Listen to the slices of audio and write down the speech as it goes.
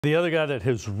The other guy that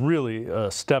has really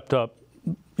stepped up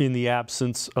in the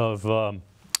absence of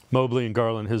Mobley and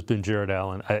Garland has been Jarrett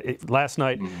Allen. Last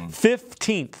night,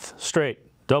 15th straight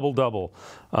double-double,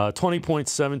 20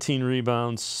 points, 17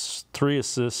 rebounds, 3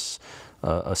 assists,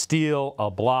 a steal, a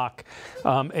block.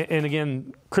 And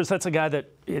again, Chris, that's a guy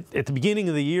that at the beginning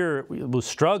of the year was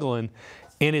struggling,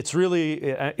 and it's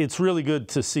really good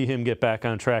to see him get back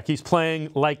on track. He's playing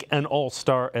like an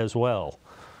all-star as well.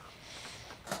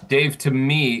 Dave, to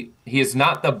me, he is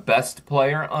not the best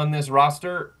player on this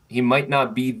roster. He might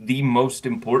not be the most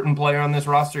important player on this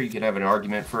roster. You could have an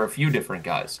argument for a few different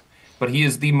guys, but he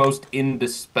is the most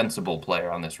indispensable player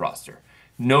on this roster.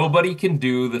 Nobody can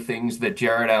do the things that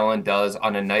Jarrett Allen does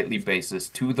on a nightly basis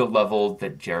to the level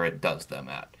that Jarrett does them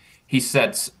at. He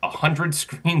sets 100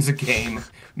 screens a game,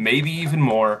 maybe even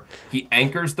more. He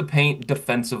anchors the paint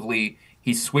defensively.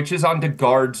 He switches onto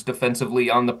guards defensively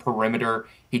on the perimeter.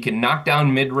 He can knock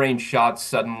down mid-range shots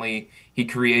suddenly. He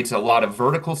creates a lot of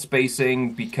vertical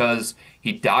spacing because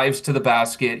he dives to the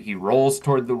basket. He rolls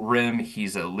toward the rim.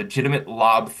 He's a legitimate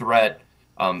lob threat.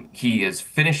 He is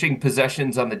finishing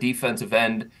possessions on the defensive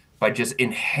end by just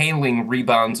inhaling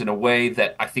rebounds in a way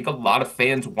that I think a lot of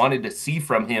fans wanted to see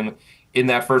from him in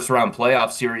that first-round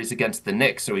playoff series against the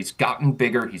Knicks. So he's gotten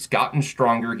bigger, he's gotten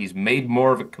stronger, he's made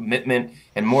more of a commitment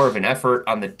and more of an effort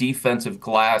on the defensive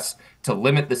glass to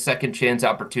limit the second-chance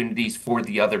opportunities for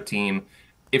the other team.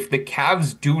 If the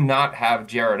Cavs do not have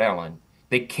Jarrett Allen,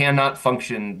 they cannot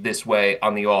function this way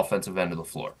on the offensive end of the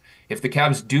floor. If the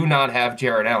Cavs do not have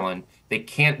Jarrett Allen, they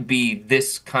can't be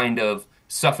this kind of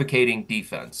suffocating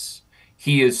defense.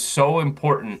 He is so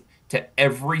important to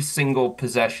every single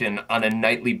possession on a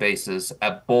nightly basis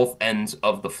at both ends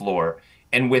of the floor.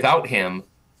 And without him,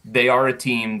 they are a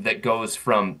team that goes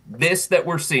from this that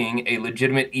we're seeing, a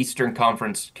legitimate Eastern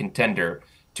Conference contender,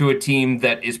 to a team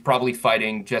that is probably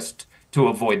fighting just to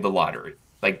avoid the lottery.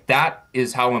 Like, that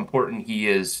is how important he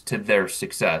is to their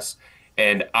success.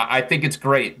 And I think it's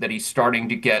great that he's starting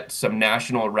to get some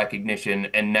national recognition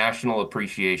and national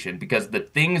appreciation, because the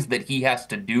things that he has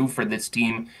to do for this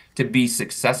team to be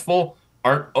successful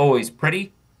aren't always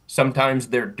pretty. Sometimes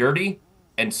they're dirty,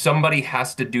 and somebody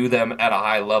has to do them at a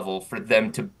high level for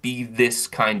them to be this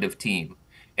kind of team.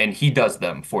 And he does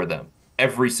them for them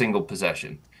every single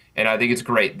possession. And I think it's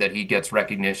great that he gets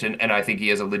recognition, and I think he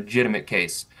has a legitimate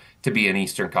case to be an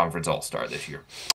Eastern Conference All-Star this year.